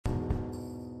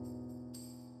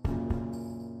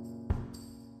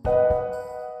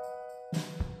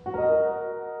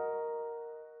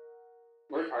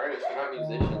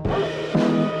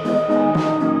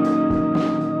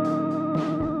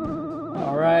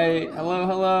Hi,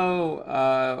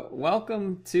 hello.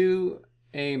 Welcome to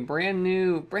a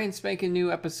brand spanking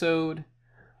new episode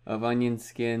of Onion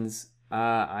Skins.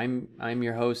 I'm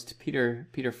your host, Peter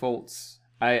Foltz.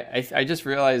 I just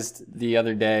realized the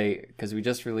other day, because we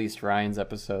just released Ryan's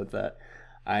episode, that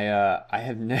I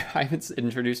haven't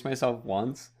introduced myself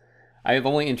once. I have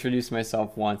only introduced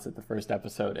myself once at the first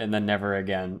episode, and then never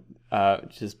again,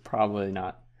 which is probably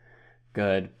not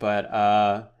good.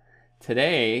 But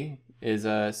today is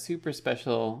a super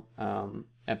special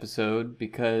episode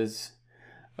because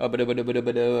what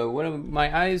am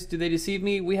my eyes, do they deceive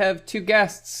me? We have two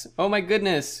guests. Oh my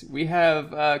goodness, we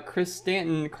have Chris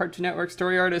Stanton, Cartoon Network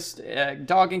story artist,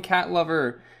 dog and cat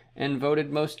lover, and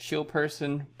voted most chill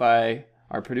person by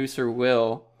our producer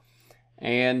Will.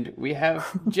 And we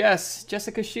have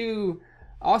Jessica Shu,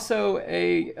 also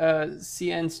a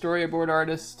CN storyboard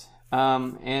artist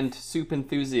and soup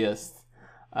enthusiast.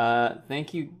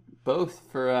 Thank you both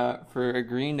for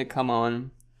agreeing to come on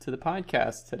to the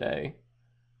podcast today.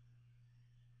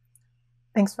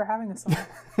 Thanks for having us on.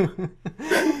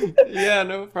 Yeah,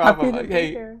 no problem. Happy to be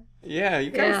here. Yeah,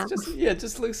 you guys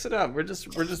just loosen up. We're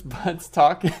just buds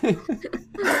talking.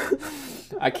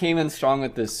 I came in strong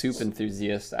with this soup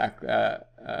enthusiast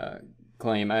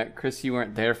claim. Chris, you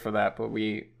weren't there for that, but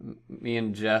me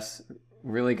and Jess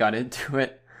really got into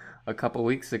it a couple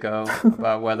weeks ago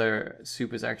about whether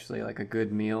soup is actually like a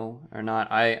good meal or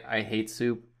not. I hate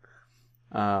soup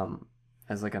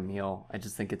as like a meal. I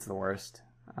just think it's the worst.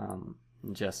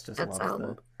 Jess just loves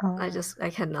it. I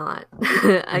cannot.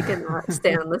 I cannot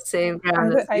stay on the same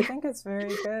ground. I think it's very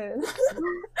good.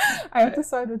 I have to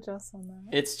side with Jess on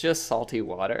that. It's just salty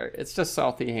water. It's just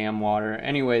salty ham water.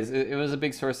 Anyways, it was a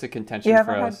big source of contention for us.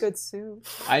 You haven't had good soup.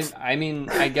 I mean,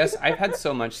 I guess I've had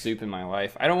so much soup in my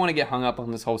life. I don't want to get hung up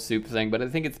on this whole soup thing, but I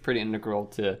think it's pretty integral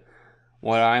to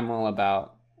what I'm all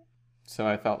about. So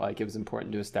I felt like it was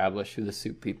important to establish who the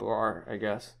soup people are, I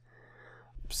guess.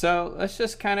 So let's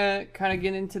just kind of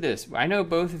get into this. I know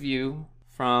both of you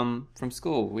from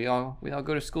school. We all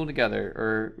go to school together,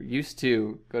 or used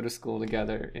to go to school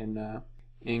together.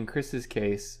 In Chris's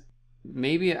case,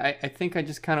 maybe I think I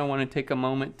just kind of want to take a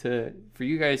moment for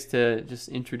you guys to just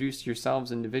introduce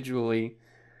yourselves individually,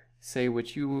 say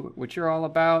what you're all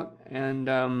about, and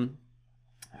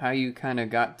how you kind of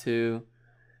got to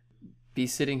be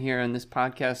sitting here on this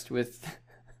podcast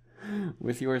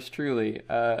with yours truly.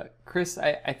 Chris,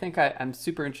 I think I'm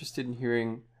super interested in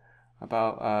hearing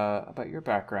about your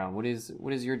background. What is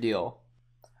your deal?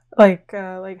 Like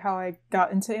how I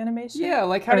got into animation? Yeah,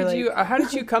 like how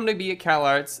did you come to be at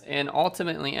CalArts and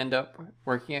ultimately end up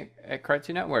working at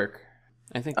Cartoon Network?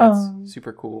 I think that's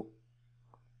super cool.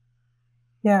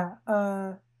 Yeah.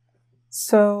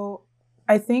 So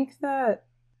I think that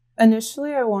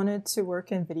initially I wanted to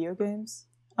work in video games.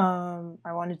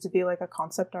 I wanted to be like a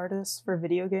concept artist for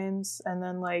video games, and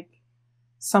then like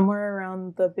somewhere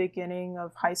around the beginning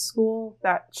of high school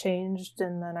that changed,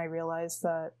 and then I realized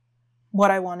that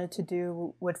what I wanted to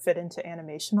do would fit into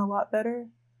animation a lot better,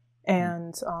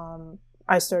 and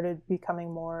I started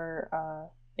becoming more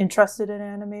interested in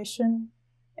animation,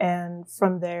 and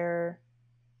from there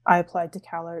I applied to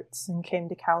CalArts and came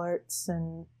to CalArts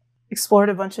and explored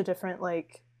a bunch of different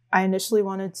I initially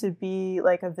wanted to be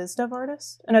like a VizDev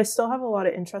artist, and I still have a lot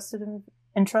of interest in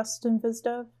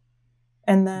VizDev.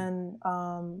 And then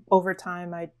over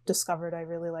time, I discovered I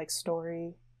really like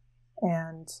story,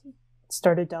 and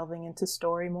started delving into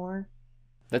story more.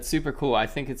 That's super cool. I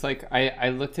think it's like I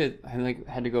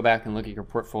had to go back and look at your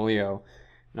portfolio,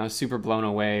 and I was super blown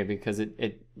away because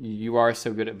you are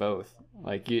so good at both.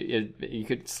 Like you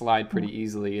could slide pretty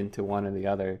easily into one or the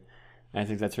other. And I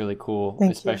think that's really cool.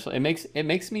 Especially, it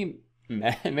makes me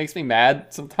mad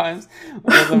sometimes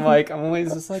because I'm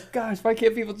always just like, gosh, why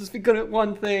can't people just be good at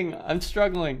one thing? I'm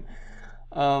struggling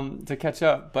to catch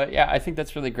up. But yeah, I think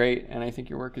that's really great, and I think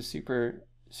your work is super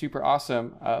super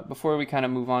awesome. Before we kind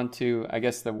of move on to, I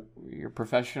guess, your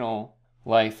professional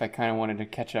life, I kind of wanted to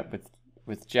catch up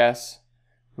with Jess,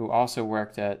 who also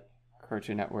worked at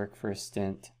Cartoon Network for a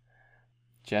stint.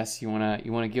 Jess, you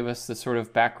wanna give us the sort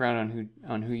of background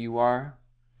on who you are,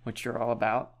 what you're all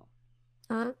about?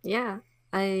 Yeah,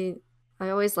 I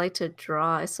always liked to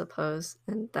draw, I suppose,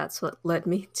 and that's what led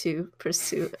me to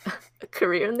pursue a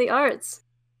career in the arts.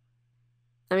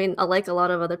 I mean, like a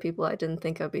lot of other people, I didn't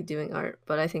think I'd be doing art,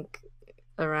 but I think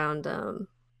around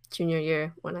junior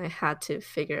year, when I had to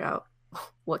figure out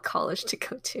what college to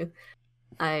go to,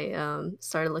 I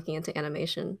started looking into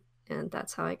animation, and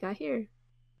that's how I got here.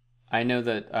 I know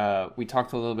that we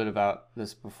talked a little bit about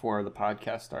this before the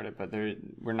podcast started, but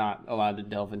we're not allowed to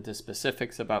delve into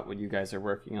specifics about what you guys are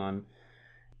working on.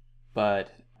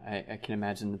 But I can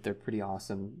imagine that they're pretty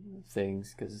awesome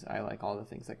things because I like all the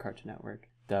things that Cartoon Network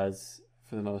does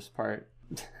for the most part.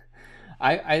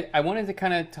 I wanted to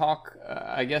kind of talk,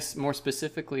 I guess, more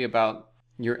specifically about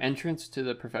your entrance to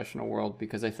the professional world,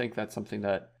 because I think that's something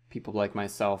that people like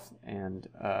myself and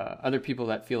other people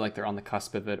that feel like they're on the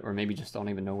cusp of it, or maybe just don't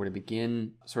even know where to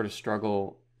begin, sort of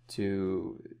struggle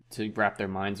to wrap their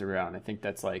minds around. I think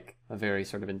that's like a very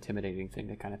sort of intimidating thing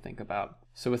to kind of think about.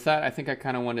 So with that, I think I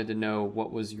kind of wanted to know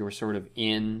what was your sort of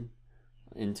into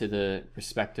the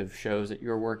respective shows that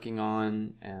you're working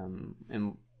on,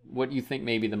 and what you think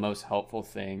may be the most helpful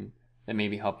thing that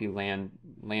maybe helped you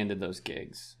landed those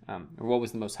gigs, or what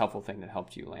was the most helpful thing that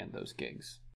helped you land those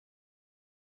gigs?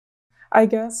 I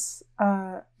guess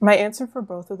my answer for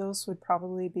both of those would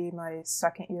probably be my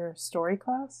second year story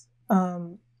class.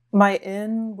 My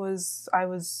in was I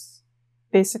was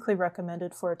basically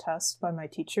recommended for a test by my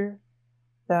teacher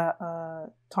that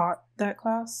taught that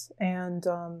class, and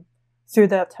through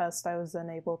that test I was then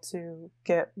able to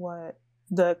get what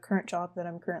the current job that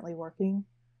I'm currently working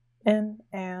in.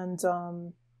 And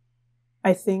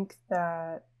I think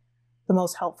that the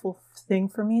most helpful thing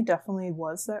for me definitely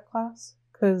was that class,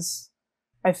 because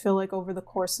I feel like over the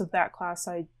course of that class,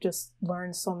 I just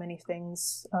learned so many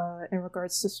things in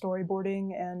regards to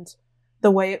storyboarding and the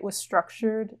way it was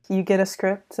structured. You get a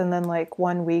script, and then like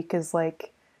 1 week is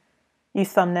like you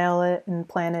thumbnail it and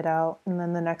plan it out, and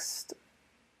then the next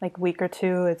like week or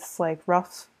two, it's like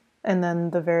rough, and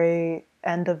then the very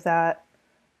end of that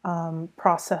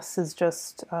process is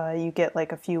just you get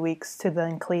like a few weeks to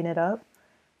then clean it up.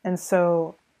 And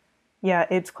so, yeah,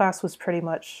 Abe's class was pretty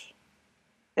much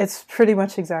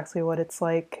exactly what it's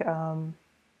like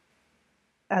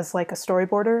as like a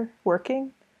storyboarder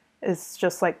working. It's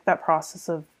just like that process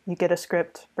of you get a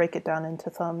script, break it down into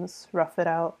thumbs, rough it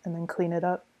out, and then clean it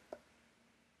up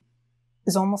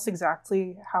is almost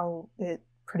exactly how it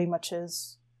pretty much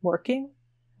is working.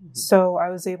 Mm-hmm. So I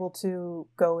was able to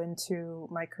go into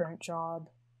my current job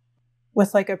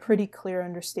with like a pretty clear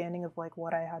understanding of like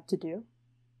what I had to do.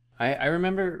 I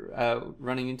remember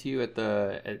running into you at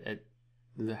the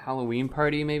Halloween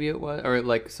party, maybe it was, or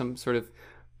like some sort of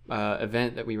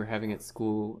event that we were having at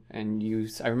school, and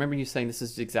I remember you saying this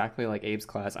is exactly like Abe's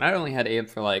class. And I only had Abe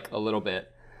for like a little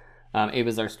bit. Abe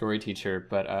is our story teacher,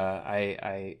 but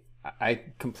I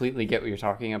completely get what you're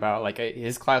talking about. Like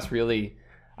his class really,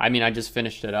 I mean, I just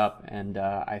finished it up, and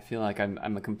I feel like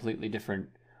I'm a completely different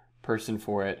person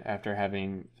for it after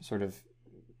having sort of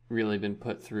really been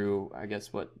put through, I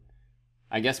guess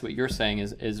what you're saying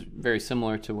is very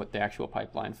similar to what the actual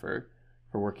pipeline for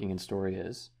working in story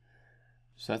is.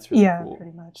 So that's really cool. Yeah,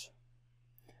 pretty much.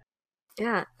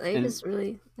 Yeah, Abe is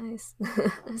really nice.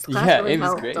 His class really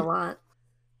helped a lot.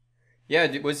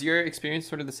 Yeah, was your experience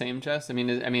sort of the same, Jess? I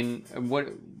mean,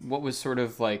 what was sort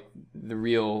of like the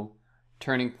real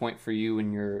turning point for you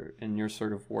in your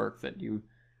sort of work that you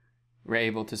were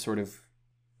able to sort of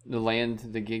land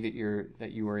the gig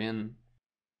that you were in?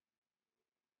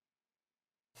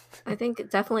 I think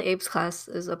definitely Abe's class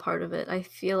is a part of it. I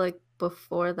feel like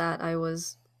before that I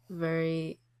was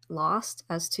very lost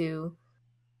as to,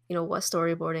 what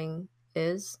storyboarding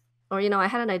is. Or, I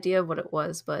had an idea of what it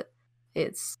was, but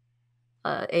it's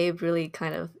Abe really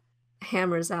kind of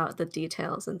hammers out the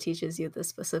details and teaches you the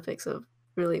specifics of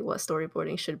really what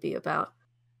storyboarding should be about.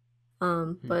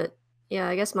 But yeah,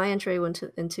 I guess my entry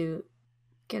into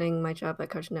getting my job at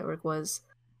Cartoon Network was,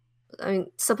 I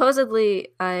mean, supposedly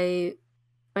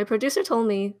my producer told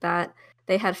me that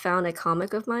they had found a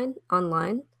comic of mine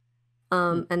online,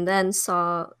 and then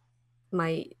saw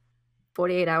my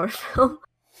 48-hour film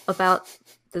about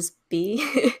this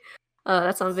bee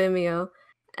that's on Vimeo,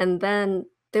 and then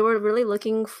they were really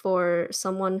looking for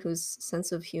someone whose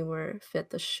sense of humor fit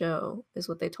the show, is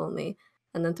what they told me.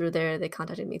 And then through there, they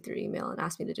contacted me through email and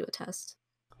asked me to do a test.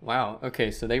 Wow.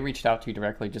 Okay, so they reached out to you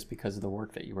directly just because of the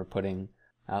work that you were putting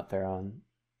out there on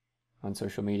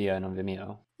social media and on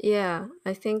Vimeo. Yeah,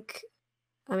 I think,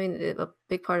 a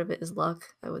big part of it is luck.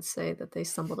 I would say that they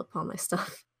stumbled upon my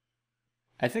stuff.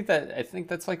 I think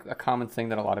that's like a common thing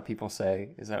that a lot of people say,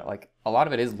 is that like a lot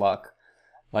of it is luck.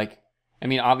 Like, I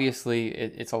mean, obviously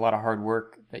it's a lot of hard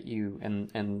work that you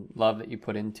and love that you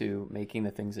put into making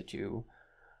the things that you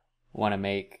want to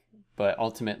make, but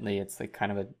ultimately it's like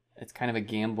kind of a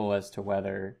gamble as to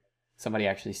whether somebody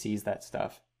actually sees that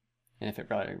stuff and if it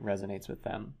really resonates with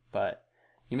them. But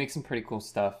you make some pretty cool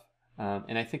stuff,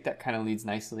 and I think that kind of leads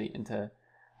nicely into,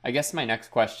 I guess, my next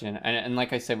question. And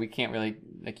like I said, we can't really,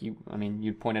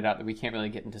 you pointed out that we can't really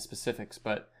get into specifics,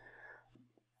 but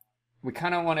we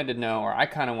kind of wanted to know, or I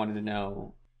kind of wanted to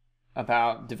know,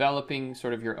 about developing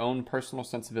sort of your own personal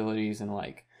sensibilities and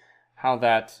like how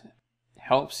that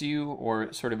helps you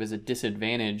or sort of is a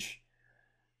disadvantage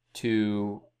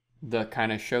to the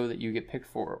kind of show that you get picked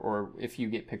for, or if you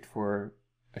get picked for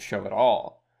a show at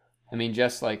all. I mean,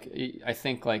 just like, I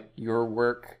think like your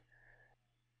work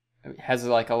has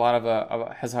like a lot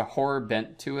of has a horror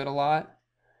bent to it a lot.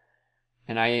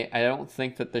 And I don't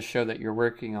think that the show that you're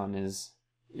working on is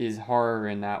horror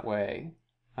in that way,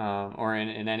 or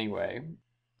in any way.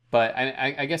 But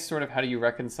I guess sort of how do you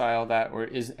reconcile that, or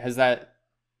is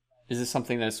this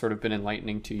something that has sort of been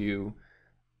enlightening to you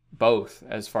both,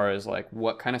 as far as like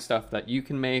what kind of stuff that you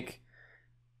can make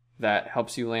that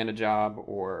helps you land a job,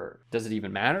 or does it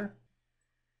even matter?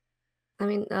 I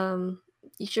mean,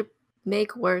 you should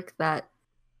make work that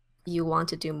you want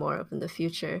to do more of in the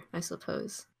future, I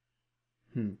suppose.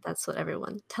 That's what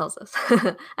everyone tells us.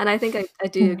 And I think I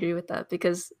do agree with that,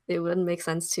 because it wouldn't make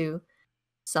sense to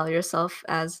sell yourself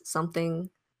as something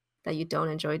that you don't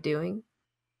enjoy doing.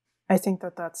 I think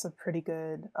that that's a pretty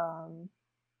good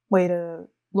way to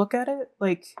look at it.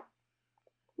 Like,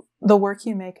 the work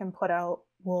you make and put out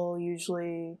will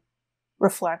usually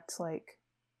reflect like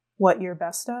what you're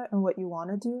best at and what you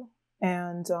want to do,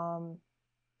 and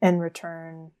in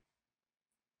return,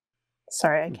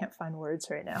 sorry, I can't find words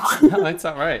right now. No, it's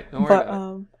all right. Don't worry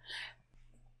about it.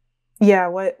 Yeah,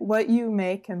 what you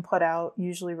make and put out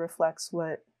usually reflects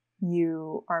what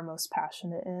you are most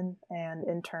passionate in, and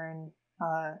in turn,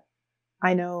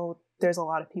 I know there's a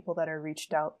lot of people that are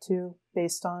reached out to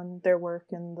based on their work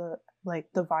and the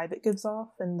vibe it gives off,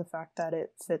 and the fact that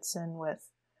it fits in with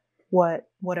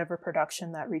whatever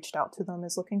production that reached out to them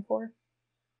is looking for.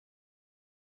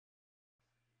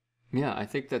 Yeah, I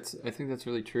think that's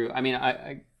really true. I mean,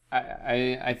 I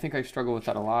think I struggle with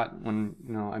that a lot when,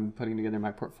 you know, I'm putting together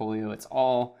my portfolio. It's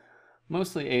all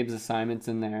mostly Abe's assignments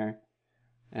in there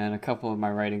and a couple of my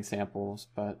writing samples,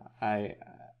 but I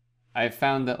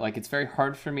found that like it's very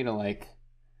hard for me to like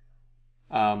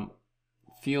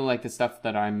feel like the stuff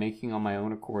that I'm making on my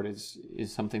own accord is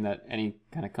something that any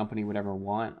kind of company would ever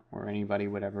want, or anybody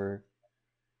would ever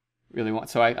really want.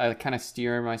 So I kind of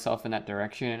steer myself in that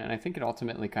direction, and I think it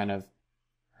ultimately kind of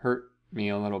hurt me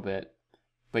a little bit.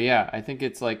 But yeah, I think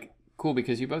it's like cool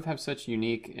because you both have such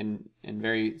unique and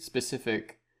very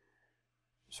specific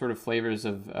sort of flavors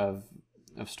of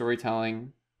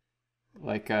storytelling.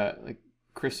 Like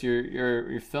Chris,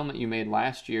 your film that you made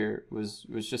last year was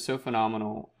just so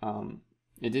phenomenal.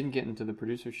 It didn't get into the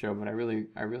producer show, but I really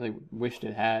wished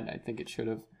it had. I think it should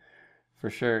have, for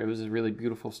sure. It was a really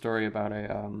beautiful story about a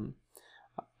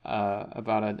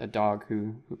dog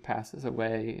who passes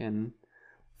away and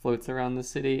floats around the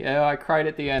city. Oh, I cried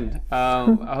at the end.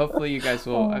 Hopefully you guys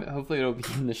will. Hopefully it'll be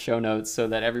in the show notes so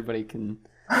that everybody can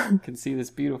see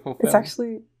this beautiful film.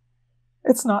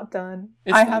 It's not done.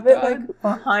 I have it like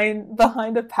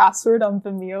behind a password on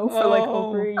Vimeo for like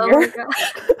over a year. Oh my God.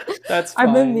 That's fine.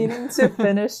 I've been meaning to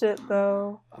finish it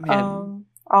though.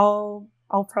 I'll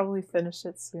probably finish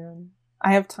it soon.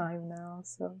 I have time now,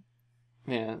 so.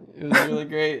 Man, it was really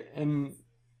great. And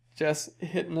Jess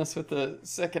hitting us with the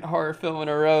second horror film in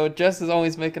a row. Jess is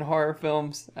always making horror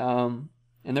films, and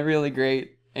they're really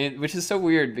great. And which is so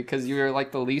weird because you're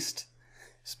like the least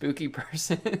spooky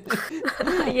person.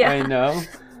 Yeah, I know.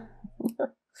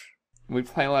 We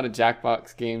play a lot of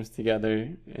Jackbox games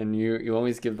together, and you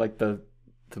always give like the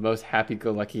most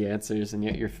happy-go-lucky answers, and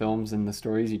yet your films and the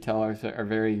stories you tell are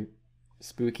very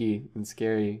spooky and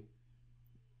scary,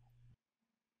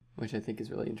 which I think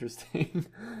is really interesting.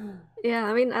 Yeah,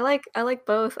 I mean, I like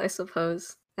both, I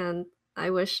suppose, and I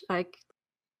wish I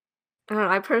don't know,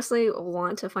 I personally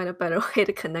want to find a better way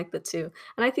to connect the two.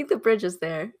 And I think the bridge is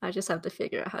there. I just have to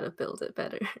figure out how to build it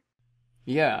better.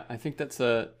 Yeah, I think that's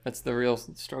the real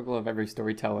struggle of every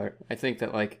storyteller. I think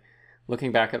that like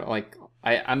looking back at like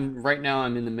I'm right now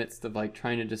I'm in the midst of like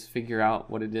trying to just figure out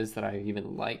what it is that I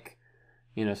even like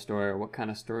in a story, or what kind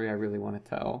of story I really want to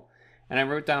tell. And I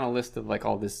wrote down a list of like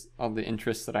all the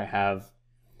interests that I have.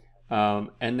 And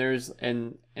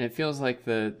it feels like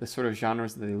the sort of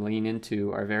genres that they lean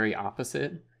into are very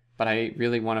opposite, but I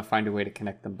really want to find a way to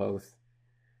connect them both.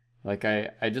 Like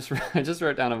I just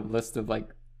wrote down a list of like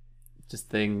just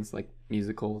things like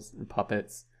musicals and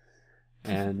puppets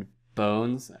and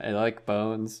Bones. I like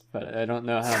Bones, but I don't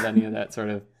know how any of that sort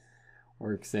of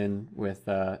works in with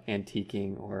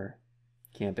antiquing or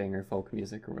camping or folk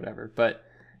music or whatever. But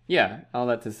yeah, all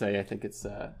that to say, I think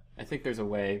I think there's a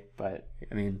way, but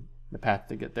I mean, the path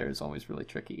to get there is always really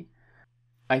tricky.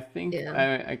 I think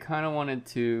I kind of wanted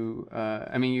to,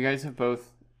 I mean, you guys have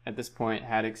both at this point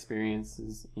had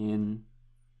experiences in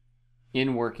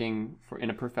working in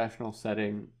a professional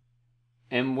setting.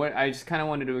 And what I just kind of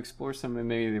wanted to explore some of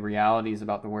maybe the realities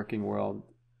about the working world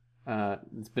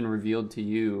that's been revealed to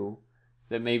you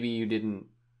that maybe you didn't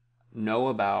know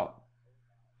about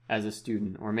as a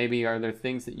student, or maybe are there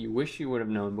things that you wish you would have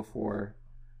known before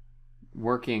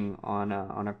working on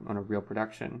a real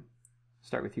production?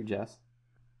 Start with you, Jess.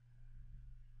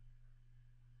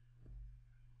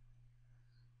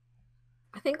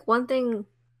 I think one thing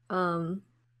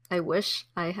I wish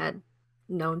I had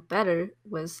known better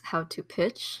was how to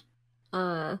pitch.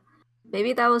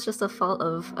 Maybe that was just a fault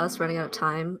of us running out of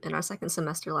time in our second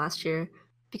semester last year,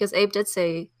 because Abe did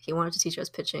say he wanted to teach us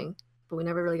pitching, but we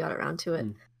never really got around to it.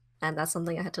 And that's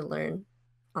something I had to learn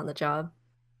on the job,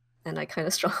 and I kind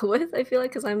of struggle with, I feel like,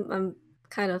 because I'm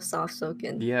kind of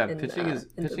soft-spoken. Pitching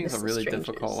is a really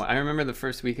difficult one. I remember the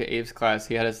first week of Abe's class,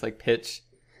 he had us like pitch,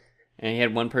 and he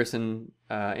had one person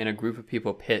in a group of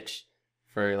people pitch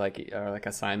for like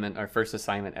assignment, our first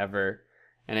assignment ever,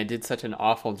 and I did such an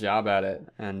awful job at it,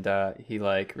 and he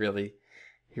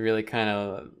really kind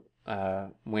of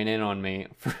went in on me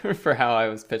for how I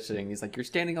was pitching. He's like, "You're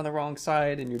standing on the wrong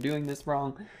side, and you're doing this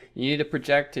wrong. You need to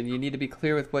project, and you need to be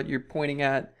clear with what you're pointing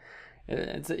at."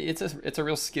 It's a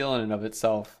real skill in and of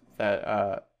itself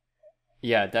that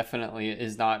definitely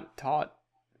is not taught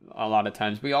a lot of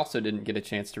times. We also didn't get a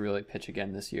chance to really pitch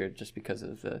again this year just because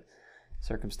of the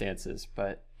circumstances,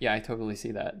 but yeah, I totally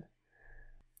see that.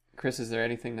 Chris, is there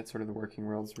anything that sort of the working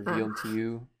world's revealed to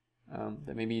you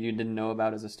that maybe you didn't know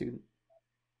about as a student?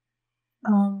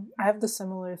 I have the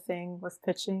similar thing with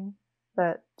pitching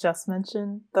that Jess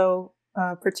mentioned, though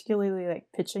particularly like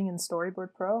pitching in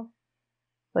Storyboard Pro,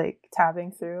 like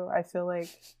tabbing through. I feel like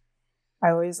I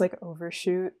always like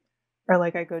overshoot, or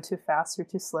like I go too fast or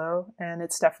too slow, and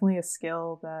it's definitely a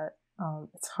skill that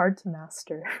it's hard to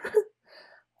master.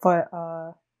 But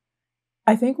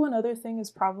I think one other thing is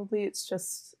probably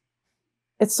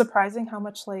it's surprising how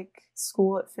much like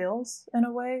school it feels in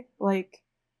a way. Like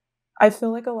I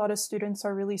feel like a lot of students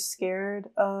are really scared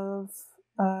of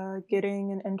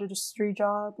getting an industry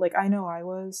job. Like I know I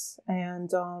was,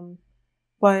 and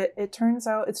but it turns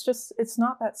out it's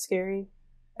not that scary.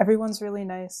 Everyone's really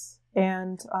nice,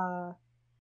 and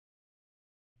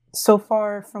so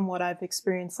far from what I've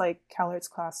experienced, like CalArts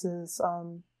classes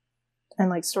and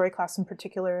like story class in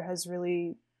particular has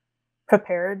really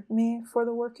prepared me for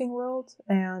the working world.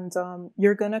 And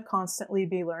you're going to constantly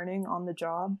be learning on the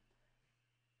job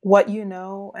what you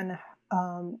know, and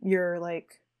your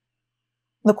like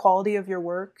the quality of your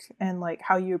work and like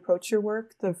how you approach your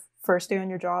work the first day on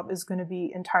your job is going to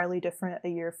be entirely different a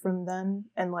year from then,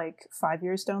 and like 5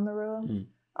 years down the road.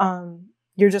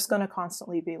 You're just going to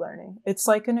constantly be learning. It's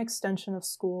like an extension of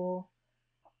school.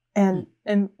 And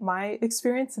in my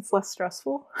experience, it's less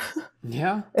stressful.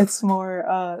 Yeah. It's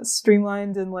more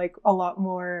streamlined and like a lot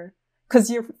more,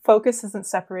 because your focus isn't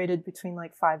separated between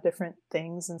like 5 different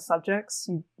things and subjects.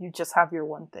 You just have your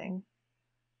one thing.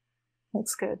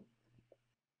 That's good.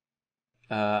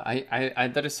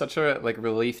 I that is such a like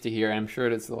relief to hear. I'm sure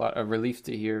it's a relief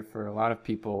to hear for a lot of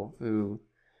people who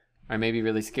are maybe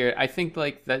really scared. I think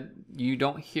like that you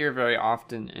don't hear very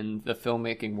often in the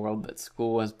filmmaking world that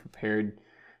school has prepared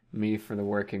me for the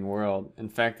working world. In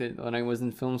fact, when I was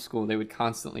in film school, they would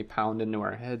constantly pound into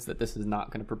our heads that this is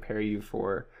not going to prepare you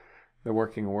for the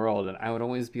working world, and I would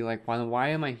always be like, why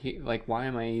am I here? Like, why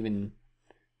am I even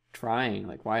trying?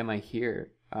 Like, why am I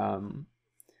here?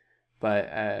 But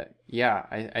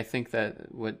I think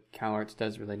that what CalArts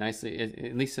does really nicely,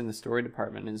 at least in the story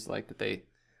department, is like that they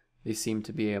seem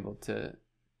to be able to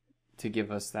give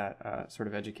us that sort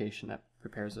of education that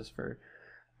prepares us for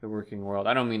the working world.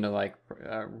 I don't mean to like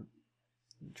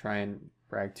try and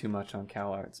brag too much on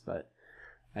CalArts, but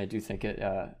I do think it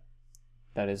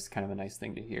that is kind of a nice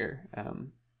thing to hear.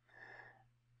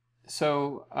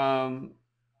 So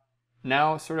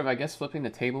now sort of, I guess, flipping the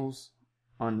tables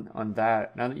on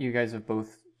that, now that you guys have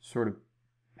both sort of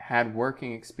had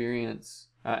working experience,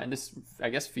 and this, I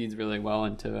guess, feeds really well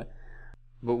into it,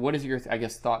 but what is your, I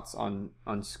guess, thoughts on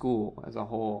school as a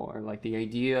whole, or like the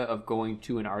idea of going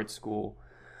to an art school?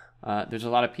 There's a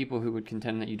lot of people who would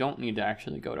contend that you don't need to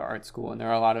actually go to art school, and there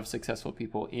are a lot of successful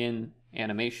people in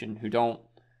animation who don't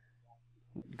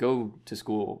go to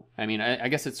school. I mean, I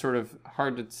guess it's sort of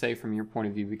hard to say from your point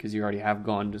of view because you already have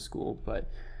gone to school,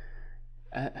 but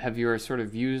have your sort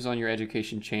of views on your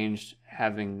education changed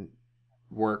having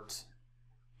worked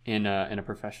in a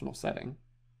professional setting?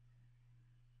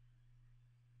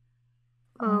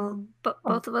 But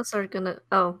both of us are gonna.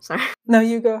 Oh, sorry. No,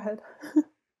 you go ahead.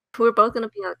 We're both gonna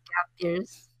be on gap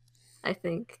years, I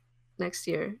think, next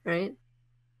year, right?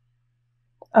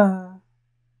 What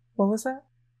was that?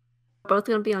 We're both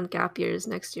gonna be on gap years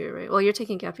next year, right? Well, you're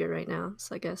taking gap year right now,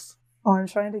 so I guess. Oh, I'm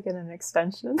trying to get an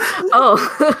extension.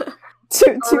 Oh.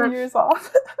 two years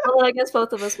off. Well, I guess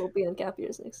both of us will be on gap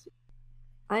years next year.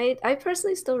 I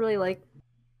personally still really like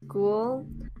school.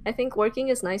 I think working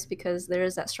is nice because there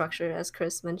is that structure, as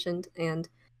Chris mentioned, and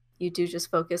you do just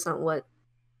focus on what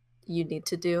you need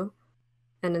to do.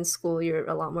 And in school, you're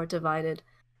a lot more divided.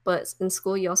 But in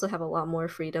school, you also have a lot more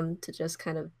freedom to just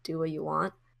kind of do what you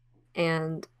want.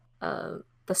 And the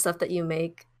stuff that you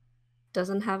make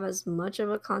doesn't have as much of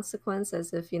a consequence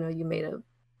as if, you made a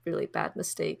really bad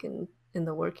mistake in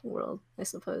the working world, I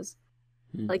suppose.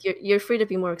 Like you're free to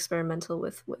be more experimental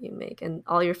with what you make, and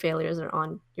all your failures are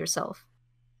on yourself,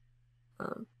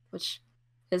 which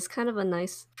is kind of a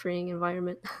nice, freeing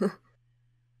environment.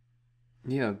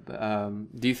 Yeah.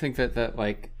 Do you think that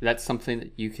like that's something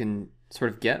that you can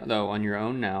sort of get though on your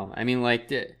own now? I mean, like,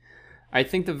 I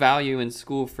think the value in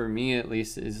school for me at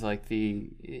least is like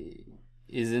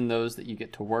is in those that you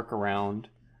get to work around,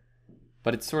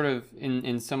 but it's sort of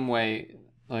in some way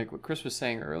like what Chris was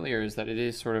saying earlier is that it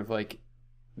is sort of like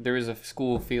there is a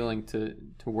school feeling to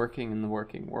working in the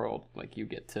working world. Like you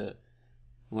get to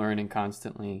learn and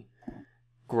constantly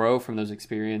grow from those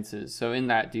experiences. So in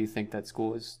that, do you think that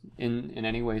school is in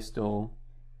any way still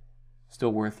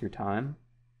worth your time?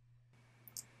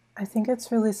 I think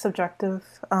it's really subjective.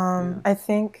 I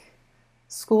think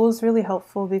school is really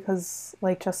helpful because,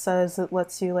 like Jess says, it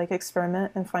lets you like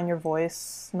experiment and find your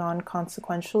voice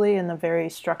non-consequentially in a very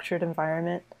structured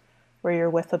environment where you're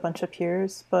with a bunch of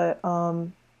peers. But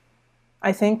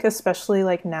I think especially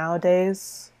like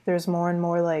nowadays, there's more and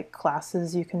more like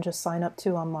classes you can just sign up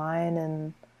to online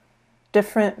and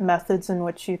different methods in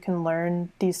which you can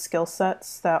learn these skill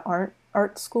sets that aren't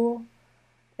art school.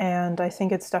 And I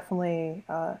think it's definitely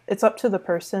it's up to the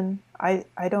person. I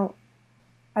don't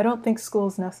think school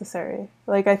is necessary.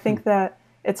 Like I think that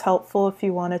it's helpful if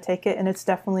you want to take it, and it's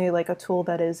definitely like a tool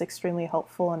that is extremely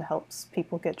helpful and helps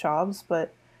people get jobs,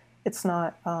 but it's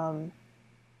not the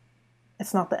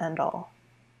end all.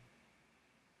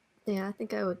 Yeah, I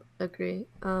think I would agree.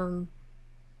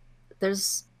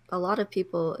 There's a lot of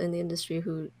people in the industry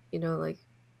who, like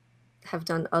have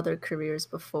done other careers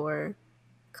before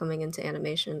coming into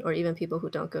animation, or even people who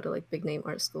don't go to like big name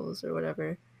art schools or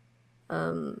whatever.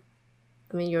 I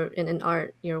mean, you're in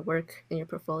art, your work and your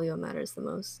portfolio matters the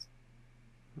most.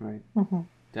 Right.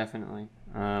 Definitely.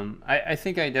 I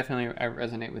think I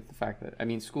resonate with the fact that, I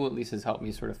mean, school at least has helped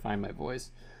me sort of find my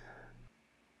voice.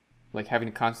 Like having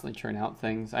to constantly churn out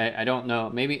things. I don't know.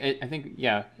 Maybe I think,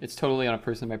 yeah, it's totally on a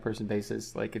person by person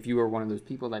basis. Like if you are one of those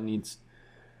people that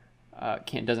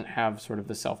doesn't have sort of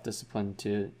the self-discipline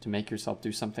to make yourself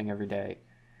do something every day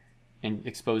and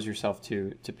expose yourself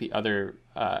to other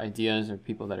ideas or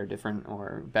people that are different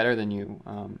or better than you,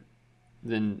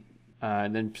 then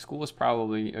school is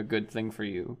probably a good thing for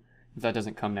you if that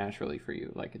doesn't come naturally for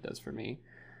you like it does for me.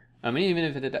 I mean, even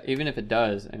if it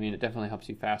does, I mean, it definitely helps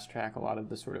you fast track a lot of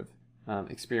the sort of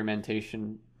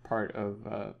experimentation part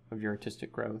of your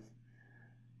artistic growth.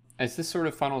 As this sort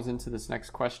of funnels into this next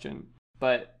question,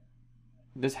 but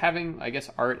does having, I guess,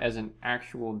 art as an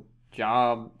actual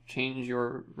job change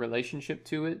your relationship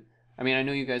to it? I mean, I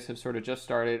know you guys have sort of just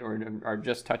started or are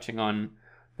just touching on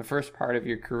the first part of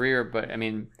your career, but I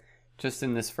mean, just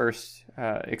in this first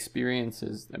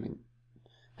experiences, I mean,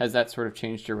 has that sort of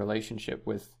changed your relationship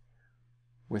with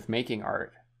making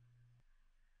art?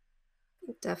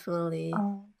 Definitely,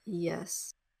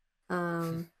 yes.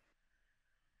 Sorry,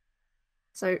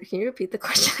 can you repeat the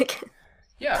question again?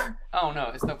 Yeah. Oh no,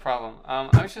 it's no problem.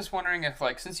 I was just wondering if,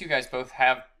 like, since you guys both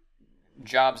have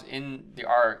jobs in the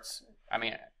arts, I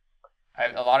mean,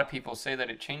 a lot of people say that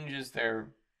it changes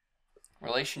their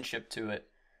relationship to it,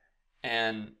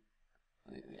 and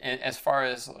as far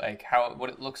as like what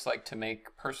it looks like to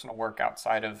make personal work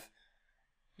outside of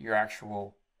your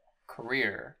actual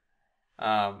career.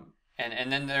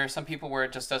 And then there are some people where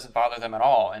it just doesn't bother them at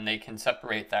all, and they can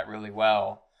separate that really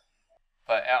well.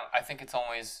 But I think it's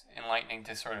always enlightening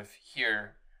to sort of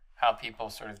hear how people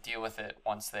sort of deal with it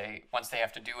once they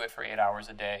have to do it for 8 hours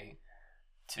a day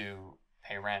to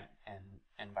pay rent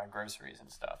and buy groceries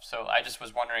and stuff. So I just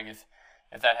was wondering if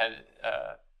that had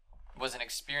was an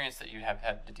experience that you have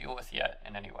had to deal with yet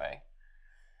in any way.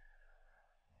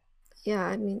 Yeah,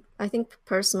 I mean, I think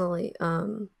personally,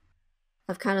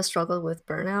 I've kind of struggled with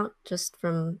burnout just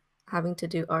from having to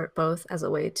do art both as a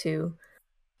way to,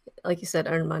 like you said,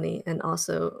 earn money, and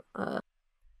also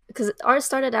because art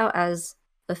started out as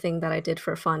a thing that I did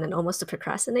for fun and almost to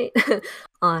procrastinate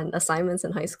on assignments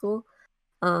in high school.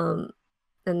 And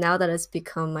now that it's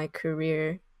become my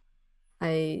career,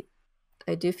 I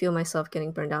do feel myself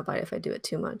getting burned out by it if I do it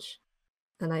too much.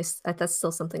 And that's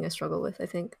still something I struggle with, I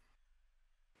think.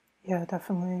 Yeah,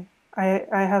 definitely. I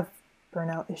have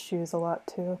burnout issues a lot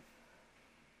too.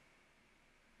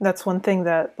 That's one thing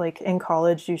that like in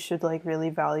college you should like really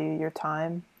value your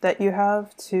time that you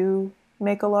have to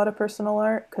make a lot of personal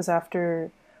art, because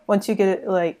once you get it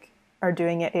like are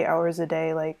doing it 8 hours a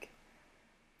day, like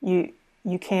you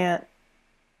can't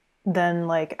then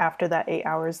like after that 8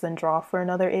 hours then draw for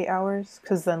another 8 hours,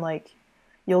 because then like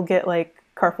you'll get like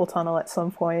carpal tunnel at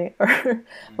some point or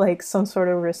like some sort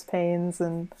of wrist pains,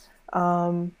 and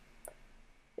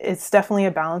it's definitely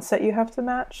a balance that you have to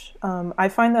match. I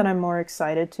find that I'm more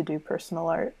excited to do personal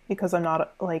art because I'm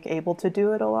not like able to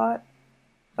do it a lot.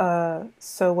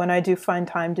 So when I do find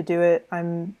time to do it,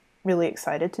 I'm really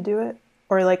excited to do it.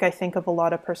 Or like I think of a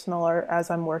lot of personal art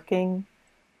as I'm working.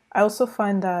 I also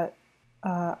find that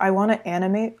I want to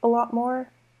animate a lot more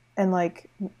and like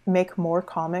make more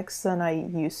comics than I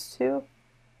used to.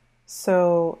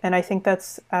 So, and I think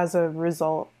that's as a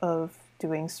result of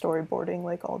doing storyboarding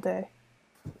like all day.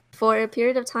 For a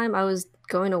period of time, I was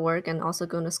going to work and also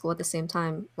going to school at the same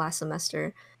time last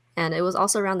semester. And it was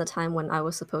also around the time when I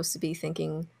was supposed to be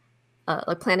thinking,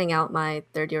 like planning out my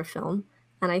third year film.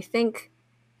 And I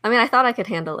thought I could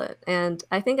handle it. And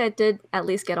I think I did at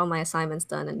least get all my assignments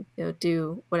done and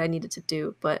do what I needed to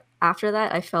do. But after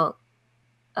that, I felt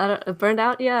burned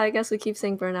out. Yeah, I guess we keep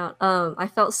saying burnout. I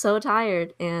felt so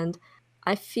tired. And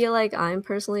I feel like I'm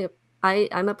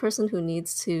a person who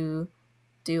needs to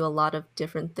do a lot of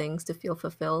different things to feel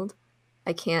fulfilled.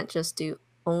 I can't just do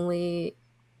only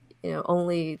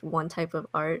one type of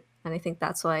art, and I think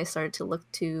that's why I started to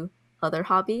look to other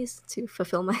hobbies to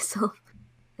fulfill myself.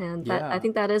 And I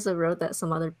think that is a road that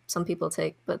some people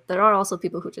take, but there are also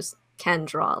people who just can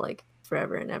draw like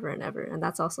forever and ever and ever, and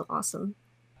that's also awesome.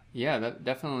 Yeah, that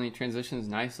definitely transitions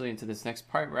nicely into this next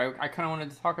part, where I kind of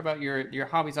wanted to talk about your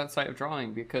hobbies outside of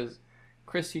drawing, because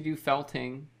Chris, you do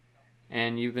felting,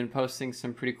 and you've been posting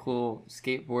some pretty cool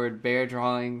skateboard bear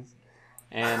drawings,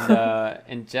 and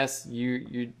and Jess,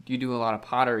 you do a lot of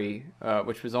pottery,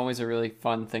 which was always a really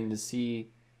fun thing to see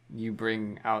you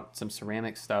bring out some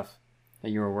ceramic stuff that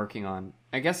you were working on.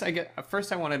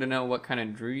 First I wanted to know what kind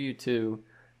of drew you to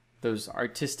those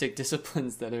artistic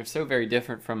disciplines that are so very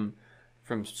different from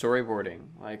storyboarding.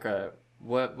 Like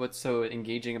what's so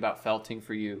engaging about felting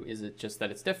for you? Is it just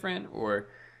that it's different, or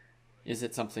is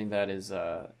it something that is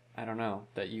I don't know,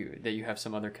 that you have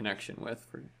some other connection with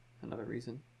for another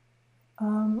reason?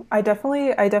 I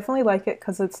definitely like it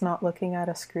because it's not looking at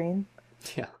a screen.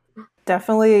 Yeah.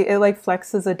 Definitely, it like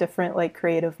flexes a different like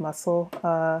creative muscle.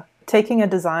 Taking a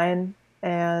design,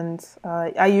 and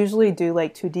I usually do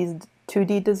like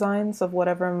 2D designs of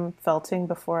whatever I'm felting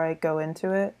before I go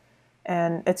into it.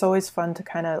 And it's always fun to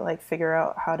kind of like figure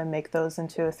out how to make those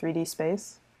into a 3D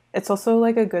space. It's also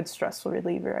like a good stress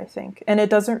reliever, I think. And it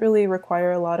doesn't really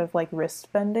require a lot of like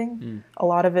wrist bending. A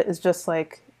lot of it is just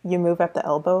like you move at the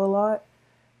elbow a lot.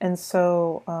 And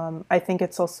so I think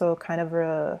it's also kind of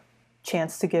a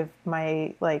chance to give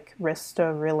my like wrist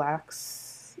a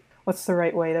relax. What's the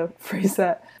right way to phrase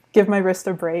that? Give my wrist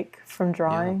a break from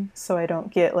drawing, so I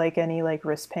don't get like any like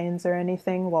wrist pains or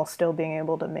anything while still being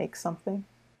able to make something.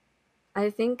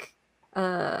 I think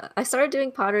I started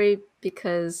doing pottery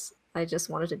because I just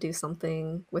wanted to do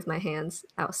something with my hands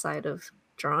outside of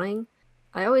drawing.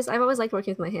 I've always liked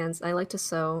working with my hands. I like to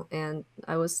sew, and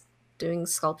I was doing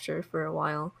sculpture for a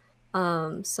while.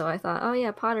 So I thought, oh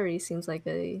yeah, pottery seems like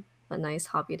a nice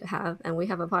hobby to have, and we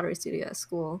have a pottery studio at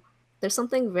school. There's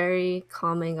something very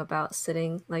calming about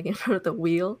sitting like in front of the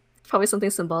wheel. Probably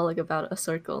something symbolic about a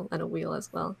circle and a wheel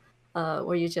as well,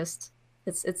 where you just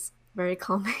it's very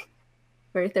calming,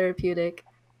 very therapeutic.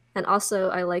 And also,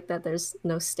 I like that there's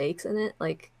no stakes in it.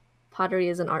 Like, pottery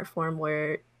is an art form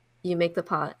where you make the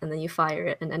pot and then you fire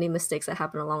it, and any mistakes that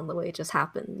happen along the way just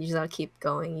happen. You just gotta keep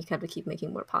going. You gotta keep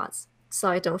making more pots. So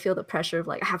I don't feel the pressure of,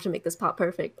 like, I have to make this pot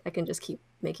perfect. I can just keep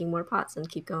making more pots and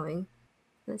keep going.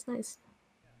 And it's nice.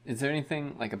 Is there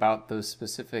anything, like, about those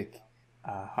specific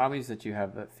hobbies that you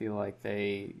have that feel like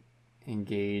they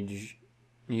engage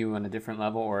you on a different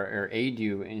level, or aid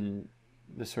you in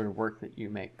the sort of work that you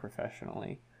make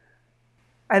professionally?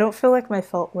 I don't feel like my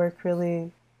felt work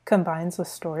really combines with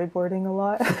storyboarding a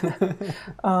lot.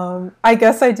 I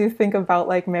guess I do think about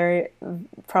like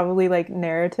probably like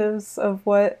narratives of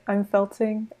what I'm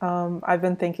felting. I've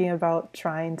been thinking about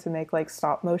trying to make like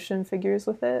stop motion figures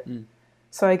with it.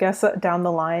 So I guess down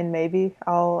the line, maybe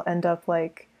I'll end up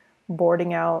like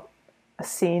boarding out a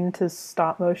scene to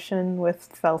stop motion with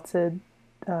felted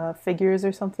figures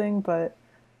or something, but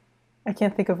I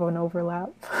can't think of an overlap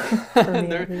for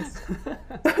me at least.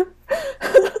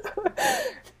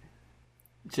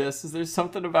 Just, is there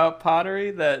something about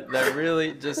pottery that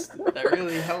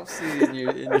really helps you in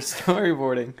your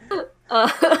storyboarding?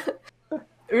 Uh,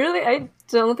 really, I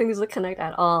don't think there's a connect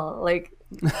at all. Like,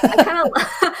 I kind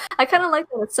of, I kind of like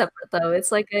that it's separate though.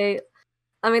 It's like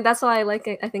I mean, that's why I like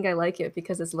it. I think I like it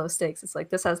because it's low stakes. It's like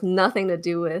this has nothing to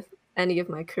do with any of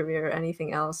my career or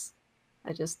anything else.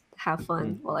 I just have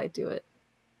fun while I do it.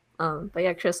 But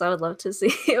yeah, Chris, I would love to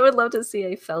see. I would love to see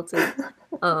a felted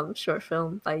short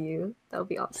film by you. That would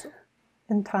be awesome.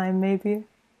 In time, maybe.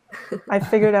 I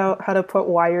figured out how to put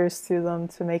wires through them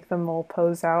to make them all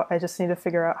pose out. I just need to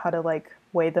figure out how to like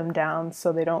weigh them down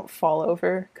so they don't fall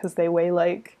over because they weigh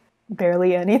like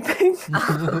barely anything.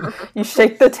 You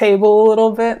shake the table a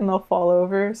little bit and they'll fall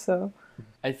over. So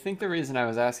I think the reason I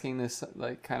was asking this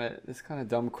kind of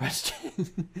dumb question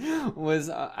was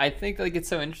I think like it's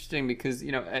so interesting because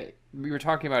we were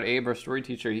talking about Abe, our story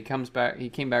teacher. He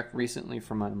came back recently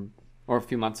from or a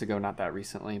few months ago, not that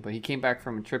recently, but he came back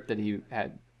from a trip that he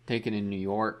had taken in New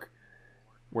York,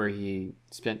 where he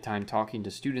spent time talking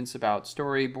to students about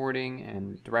storyboarding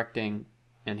and directing.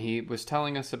 And he was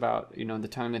telling us about, the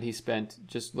time that he spent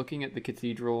just looking at the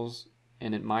cathedrals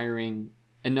and admiring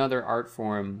another art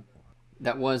form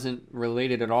that wasn't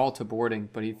related at all to boarding,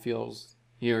 but he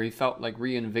felt like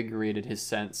reinvigorated his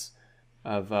sense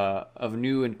of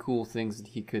new and cool things that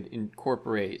he could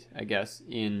incorporate, I guess,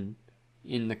 in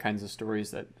the kinds of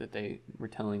stories that they were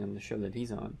telling on the show that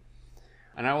he's on.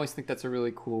 And I always think that's a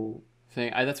really cool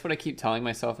thing. That's what I keep telling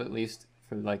myself, at least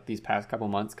for like these past couple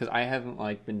months, because I haven't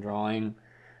like been drawing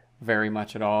very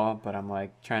much at all, but I'm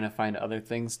like trying to find other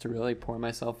things to really pour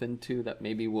myself into that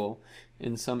maybe will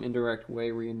in some indirect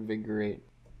way reinvigorate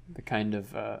the kind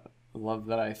of love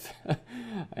that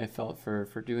I felt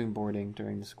for doing boarding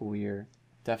during the school year.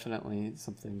 Definitely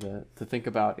something to think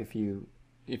about if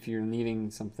you're needing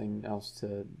something else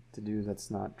to do that's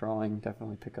not drawing.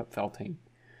 Definitely pick up felting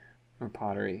or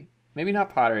pottery. Maybe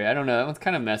not pottery. I don't know. That one's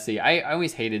kind of messy. I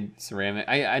always hated ceramic.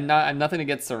 I'm nothing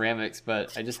against ceramics,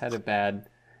 but I just had a bad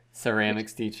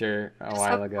ceramics teacher a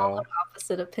while ago. Have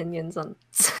opposite opinions on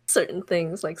certain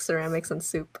things like ceramics and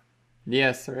soup.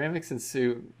 Yeah, ceramics and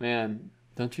soup. Man,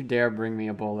 don't you dare bring me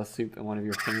a bowl of soup in one of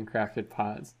your handcrafted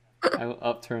pots. I will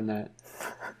upturn that.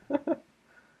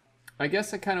 I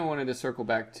guess I kind of wanted to circle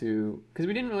back to, because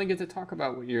we didn't really get to talk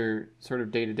about what your sort of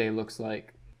day-to-day looks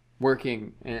like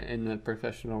working in the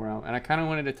professional realm. And I kind of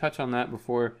wanted to touch on that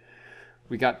before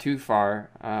we got too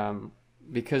far,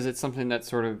 because it's something that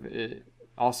sort of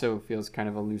also feels kind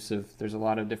of elusive. There's a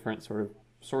lot of different sort of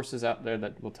sources out there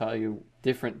that will tell you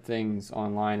different things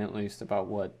online, at least, about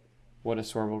what a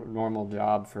sort of normal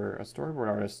job for a storyboard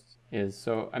artist is.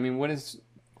 So, I mean, what is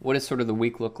sort of the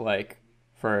week look like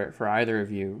for either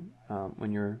of you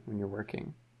when you're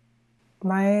working?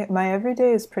 my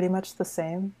everyday is pretty much the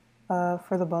same.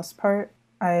 For the most part,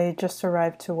 I just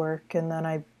arrive to work and then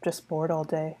I just board all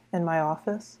day in my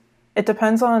office. It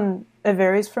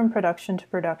varies from production to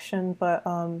production, but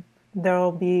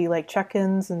there'll be like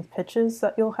check-ins and pitches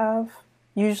that you'll have.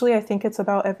 Usually I think it's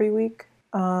about every week.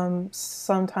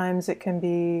 Sometimes it can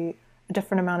be a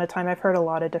different amount of time. I've heard a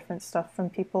lot of different stuff from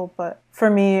people, but for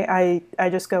me, I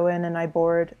just go in and I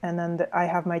board, and then I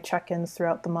have my check-ins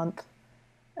throughout the month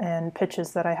and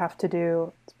pitches that I have to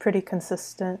do. It's pretty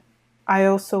consistent. I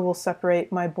also will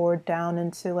separate my board down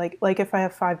into like if I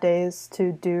have 5 days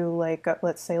to do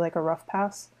let's say like a rough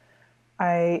pass,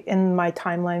 in my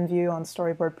timeline view on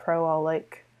Storyboard Pro, I'll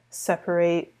like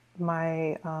separate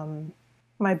my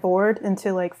my board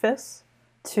into like fifths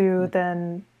to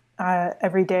then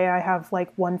every day I have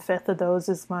like 1/5 of those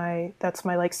that's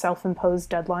my like self-imposed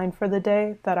deadline for the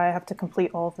day, that I have to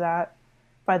complete all of that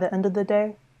by the end of the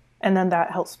day. And then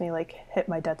that helps me like hit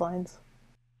my deadlines.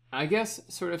 I guess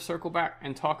sort of circle back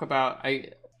and talk about,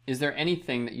 is there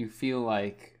anything that you feel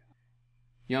like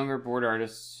younger board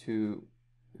artists who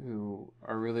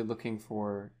are really looking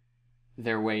for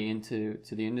their way into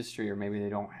the industry, or maybe they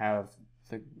don't have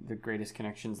the greatest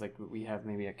connections like we have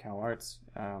maybe at CalArts,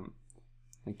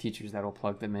 like teachers that'll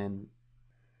plug them in,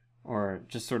 or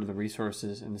just sort of the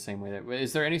resources in the same way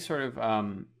is there any sort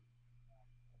of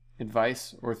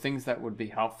advice or things that would be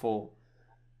helpful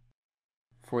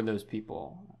for those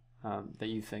people that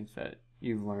you think that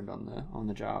you've learned on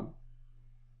the job?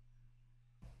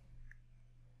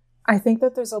 I think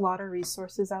that there's a lot of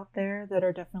resources out there that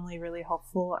are definitely really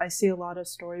helpful. I see a lot of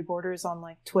storyboarders on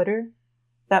like Twitter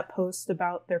that post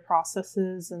about their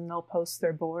processes, and they'll post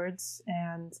their boards,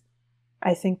 and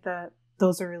I think that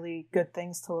those are really good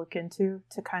things to look into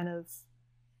to kind of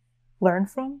learn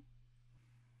from.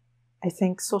 I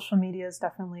think social media is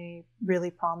definitely really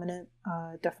prominent.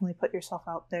 Definitely put yourself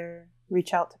out there,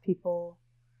 reach out to people,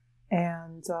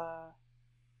 and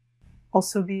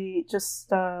also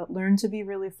learn to be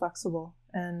really flexible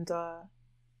and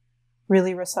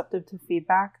really receptive to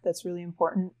feedback. That's really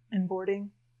important in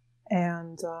boarding.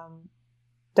 And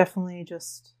definitely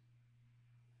just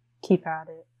keep at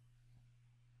it.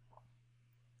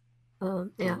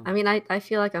 Yeah, I mean, I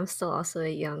feel like I'm still also a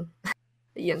young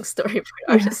storyboard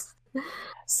artist.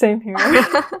 Same here.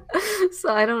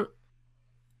 So I don't.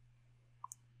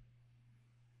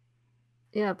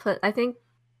 Yeah, but I think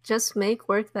just make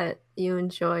work that you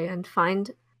enjoy and find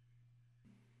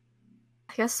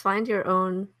your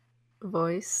own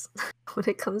voice when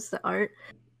it comes to art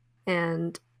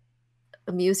and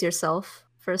amuse yourself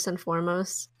first and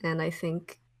foremost. And I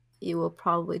think you will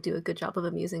probably do a good job of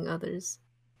amusing others.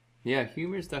 Yeah,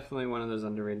 humor is definitely one of those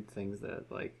underrated things that,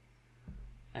 like,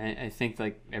 I think,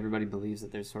 like, everybody believes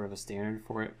that there's sort of a standard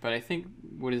for it. But I think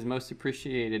what is most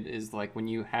appreciated is, like, when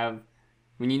you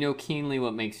know keenly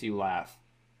what makes you laugh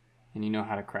and you know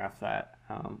how to craft that,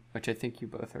 which I think you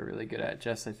both are really good at.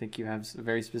 Jess, I think you have a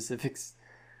very specific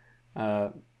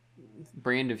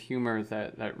brand of humor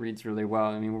that reads really well.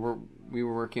 I mean, we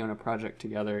were working on a project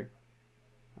together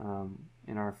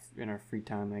in our free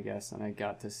time, I guess, and I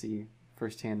got to see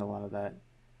firsthand a lot of that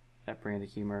brand of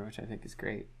humor, which I think is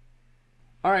great.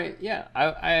 All right, yeah,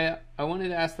 I wanted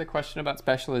to ask the question about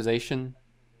specialization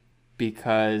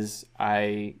because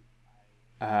I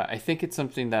think it's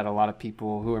something that a lot of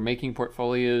people who are making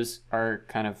portfolios are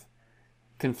kind of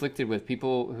conflicted with.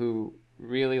 People who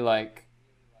really like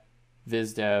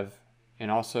viz dev and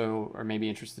also are maybe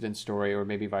interested in story, or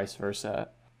maybe vice versa.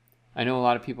 I know a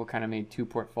lot of people kind of made two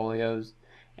portfolios,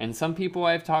 and some people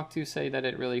I've talked to say that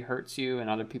it really hurts you,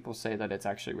 and other people say that it's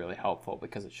actually really helpful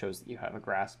because it shows that you have a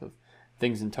grasp of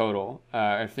things in total,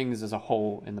 or things as a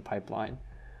whole in the pipeline.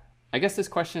 I guess this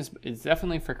question is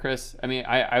definitely for Chris. I mean,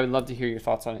 I would love to hear your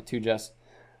thoughts on it too, Jess.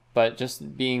 But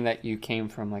just being that you came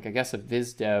from, like, I guess a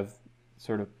viz dev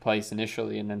sort of place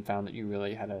initially, and then found that you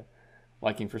really had a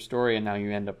liking for story, and now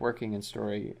you end up working in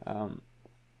story.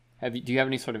 Do you have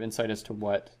any sort of insight as to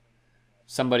what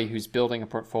somebody who's building a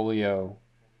portfolio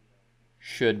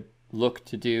should look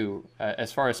to do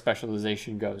as far as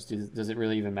specialization goes? Does it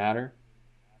really even matter?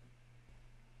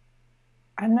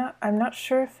 I'm not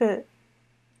sure if it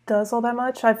does all that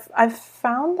much. I've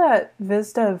found that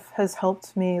viz dev has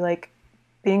helped me, like,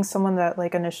 being someone that,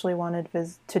 like, initially wanted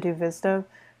to do viz dev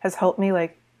has helped me,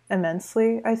 like,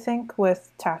 immensely, I think,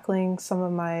 with tackling some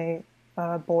of my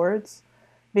boards,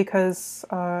 because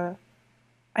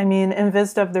I mean, in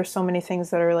viz dev there's so many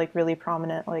things that are, like, really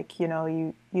prominent, like, you know,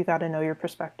 you got to know your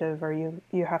perspective, or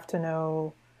you have to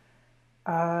know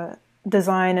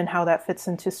design and how that fits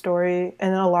into story.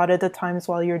 And a lot of the times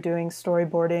while you're doing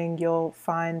storyboarding, you'll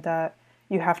find that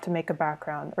you have to make a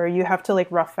background, or you have to,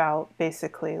 like, rough out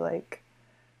basically, like,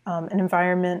 an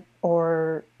environment,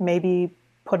 or maybe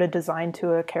put a design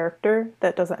to a character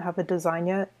that doesn't have a design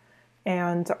yet.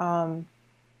 And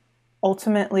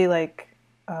ultimately, like,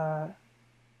 I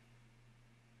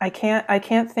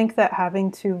can't think that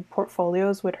having two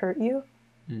portfolios would hurt you.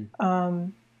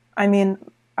 I mean,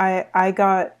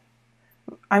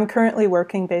 I'm currently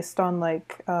working based on,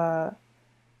 like, I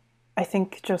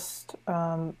think just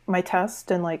my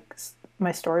test and, like,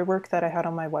 my story work that I had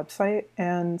on my website.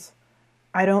 And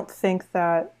I don't think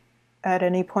that at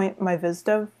any point my viz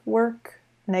dev work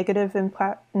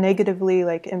negatively,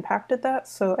 like, impacted that.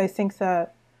 So I think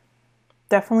that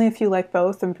definitely, if you like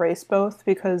both, embrace both,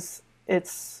 because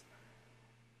it's,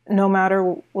 no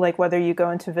matter, like, whether you go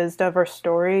into viz dev or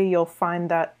story, you'll find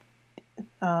that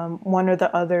one or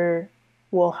the other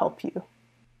will help you.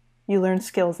 You learn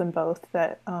skills in both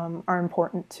that are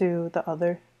important to the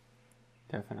other.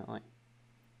 Definitely.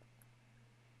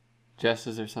 Jess,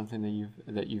 is there something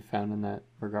that you've found in that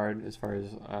regard, as far as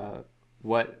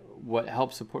what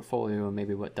helps a portfolio and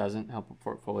maybe what doesn't help a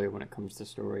portfolio when it comes to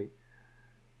story?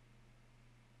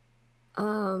 I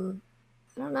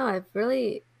don't know. I've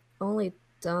really only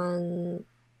done.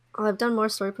 I've done more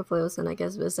story portfolios than, I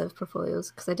guess, viz dev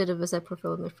portfolios, because I did a viz dev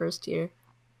portfolio my first year.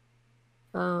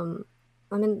 I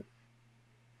mean,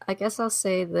 I guess I'll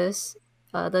say this.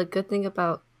 The good thing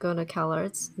about going to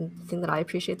CalArts, and the thing that I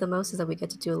appreciate the most, is that we get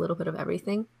to do a little bit of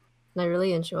everything. And I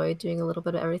really enjoy doing a little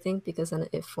bit of everything, because then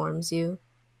it forms you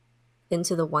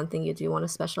into the one thing you do want to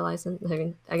specialize in. I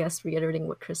mean, I guess reiterating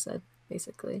what Chris said,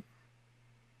 basically.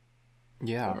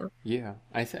 Yeah.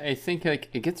 I think, like,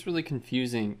 it gets really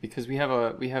confusing because we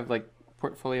have like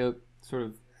portfolio sort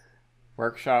of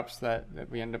workshops that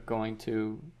we end up going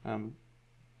to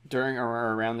during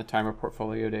or around the time of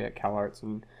portfolio day at CalArts,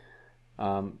 and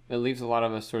it leaves a lot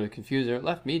of us sort of confused. Or it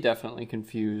left me definitely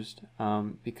confused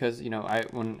because, you know,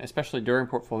 especially during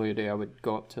portfolio day, I would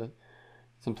go up to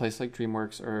some place like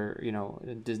DreamWorks or, you know,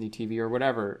 Disney TV or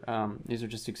whatever. These are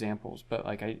just examples, but,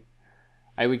 like,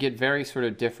 I would get very sort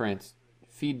of different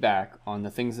feedback on the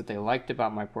things that they liked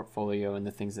about my portfolio and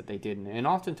the things that they didn't. And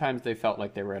oftentimes they felt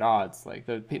like they were at odds. Like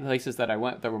the places that I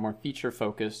went that were more feature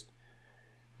focused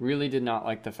really did not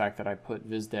like the fact that I put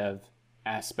VizDev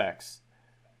aspects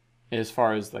as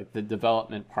far as like the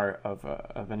development part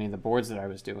of any of the boards that I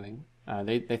was doing.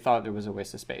 They thought it was a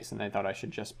waste of space, and they thought I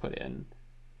should just put in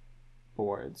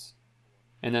boards.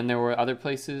 And then there were other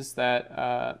places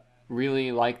that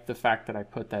really liked the fact that I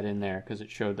put that in there because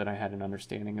it showed that I had an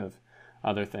understanding of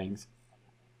other things.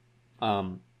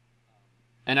 And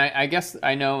I guess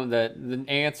I know that the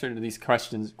answer to these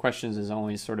questions is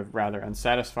always sort of rather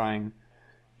unsatisfying,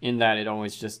 in that it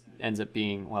always just ends up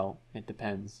being, well, it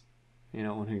depends,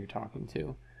 on who you're talking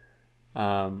to.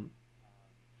 And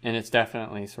it's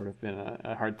definitely sort of been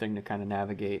a hard thing to kind of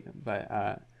navigate.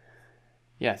 But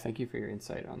yeah, thank you for your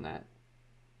insight on that.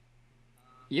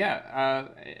 Yeah,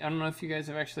 I don't know if you guys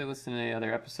have actually listened to any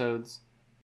other episodes.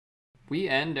 We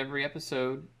end every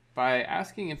episode by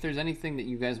asking if there's anything that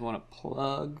you guys want to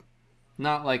plug.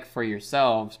 Not like for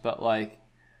yourselves, but like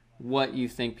what you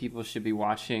think people should be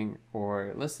watching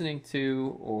or listening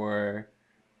to or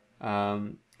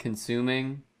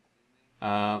consuming.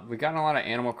 We've gotten a lot of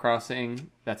Animal Crossing.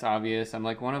 That's obvious. I'm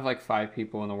like one of like 5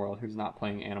 people in the world who's not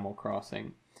playing Animal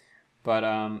Crossing. But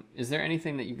is there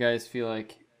anything that you guys feel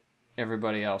like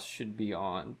everybody else should be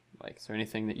on? Like, is there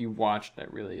anything that you watched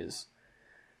that really is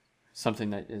something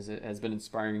that has been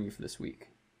inspiring you for this week?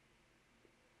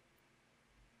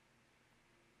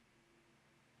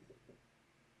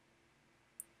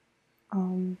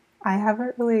 I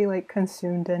haven't really like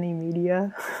consumed any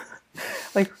media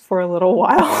like for a little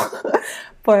while,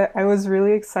 but I was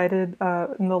really excited.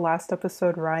 In the last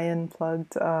episode, Ryan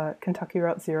plugged Kentucky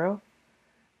Route Zero,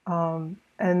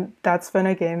 and that's been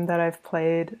a game that I've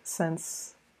played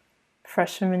since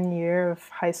freshman year of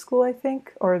high school, I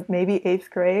think, or maybe 8th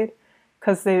grade,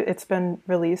 because it's been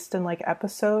released in like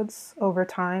episodes over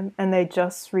time, and they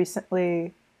just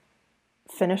recently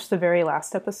finished the very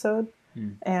last episode.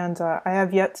 And I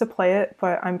have yet to play it,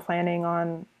 but I'm planning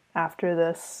on, after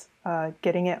this,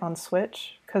 getting it on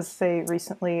Switch, because they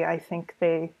recently, I think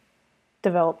they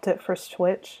developed it for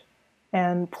Switch,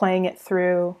 and playing it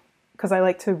through, because I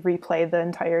like to replay the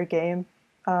entire game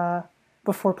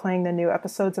before playing the new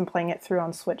episodes, and playing it through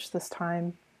on Switch this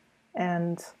time,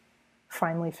 and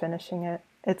finally finishing it.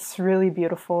 It's really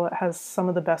beautiful. It has some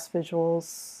of the best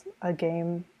visuals a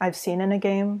game I've seen in a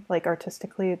game, like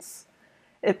artistically.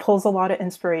 It pulls a lot of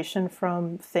inspiration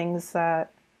from things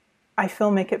that I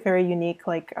feel make it very unique.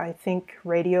 Like, I think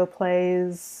radio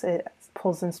plays, it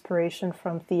pulls inspiration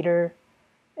from theater,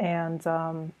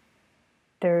 and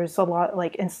there's a lot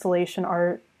like installation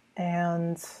art,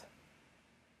 and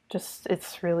just,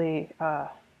 it's really,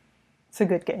 it's a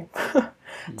good game.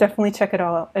 Definitely check it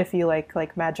out if you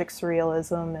like magic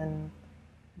surrealism and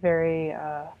very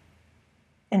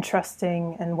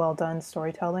interesting and well done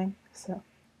storytelling. So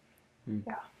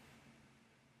yeah.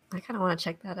 I kind of want to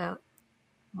check that out.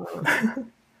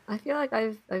 I feel like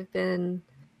I've been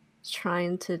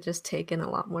trying to just take in a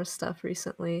lot more stuff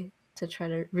recently to try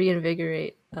to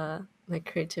reinvigorate my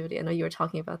creativity. I know you were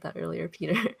talking about that earlier,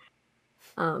 Peter.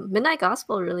 Midnight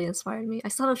Gospel really inspired me. I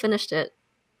still haven't finished it,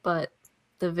 but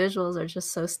the visuals are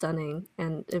just so stunning,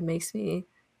 and it makes me,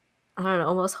 I don't know,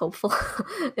 almost hopeful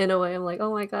in a way. I'm like,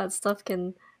 oh my god, stuff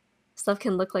can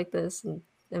look like this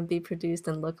and be produced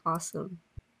and look awesome.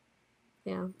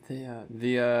 Yeah.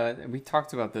 We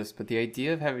talked about this, but the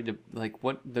idea of having to, like,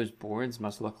 what those boards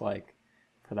must look like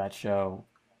for that show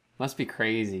must be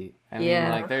crazy. I mean,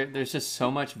 like, there's just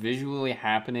so much visually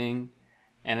happening,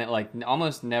 and it like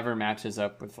almost never matches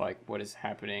up with like what is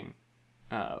happening,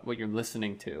 what you're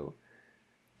listening to.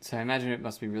 So I imagine it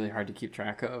must be really hard to keep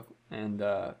track of and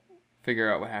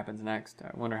figure out what happens next.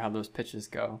 I wonder how those pitches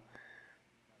go.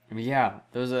 I mean, yeah,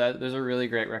 those are really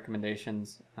great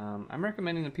recommendations. I'm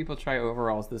recommending that people try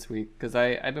overalls this week because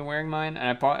I've been wearing mine, and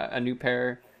I bought a new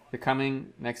pair. They're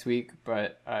coming next week,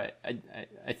 but I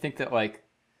think that like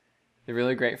they're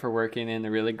really great for working in.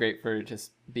 They're really great for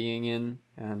just being in,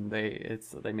 and they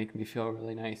make me feel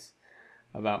really nice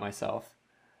about myself.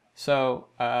 So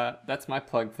that's my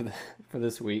plug for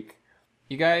this week.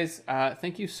 You guys,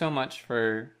 thank you so much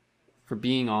for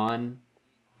being on.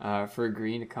 For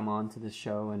agreeing to come on to this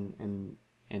show and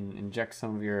inject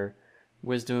some of your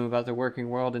wisdom about the working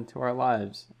world into our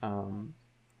lives.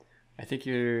 I think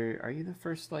are you the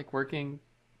first like working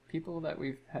people that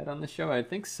we've had on the show? I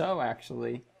think so,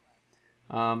 actually.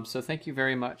 So thank you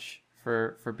very much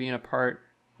for being a part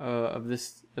of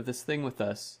this thing with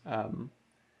us.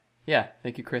 Yeah,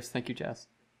 thank you, Chris. Thank you, Jess.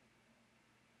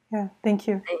 Yeah, thank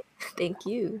you. Thank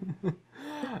you.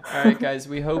 All right, guys,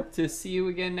 we hope to see you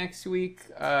again next week.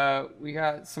 We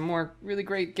got some more really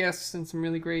great guests and some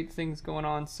really great things going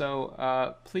on.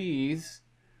 So please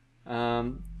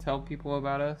tell people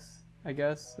about us, I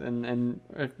guess. And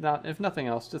if nothing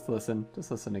else, just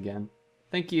listen again.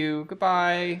 Thank you.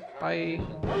 Goodbye.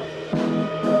 Bye.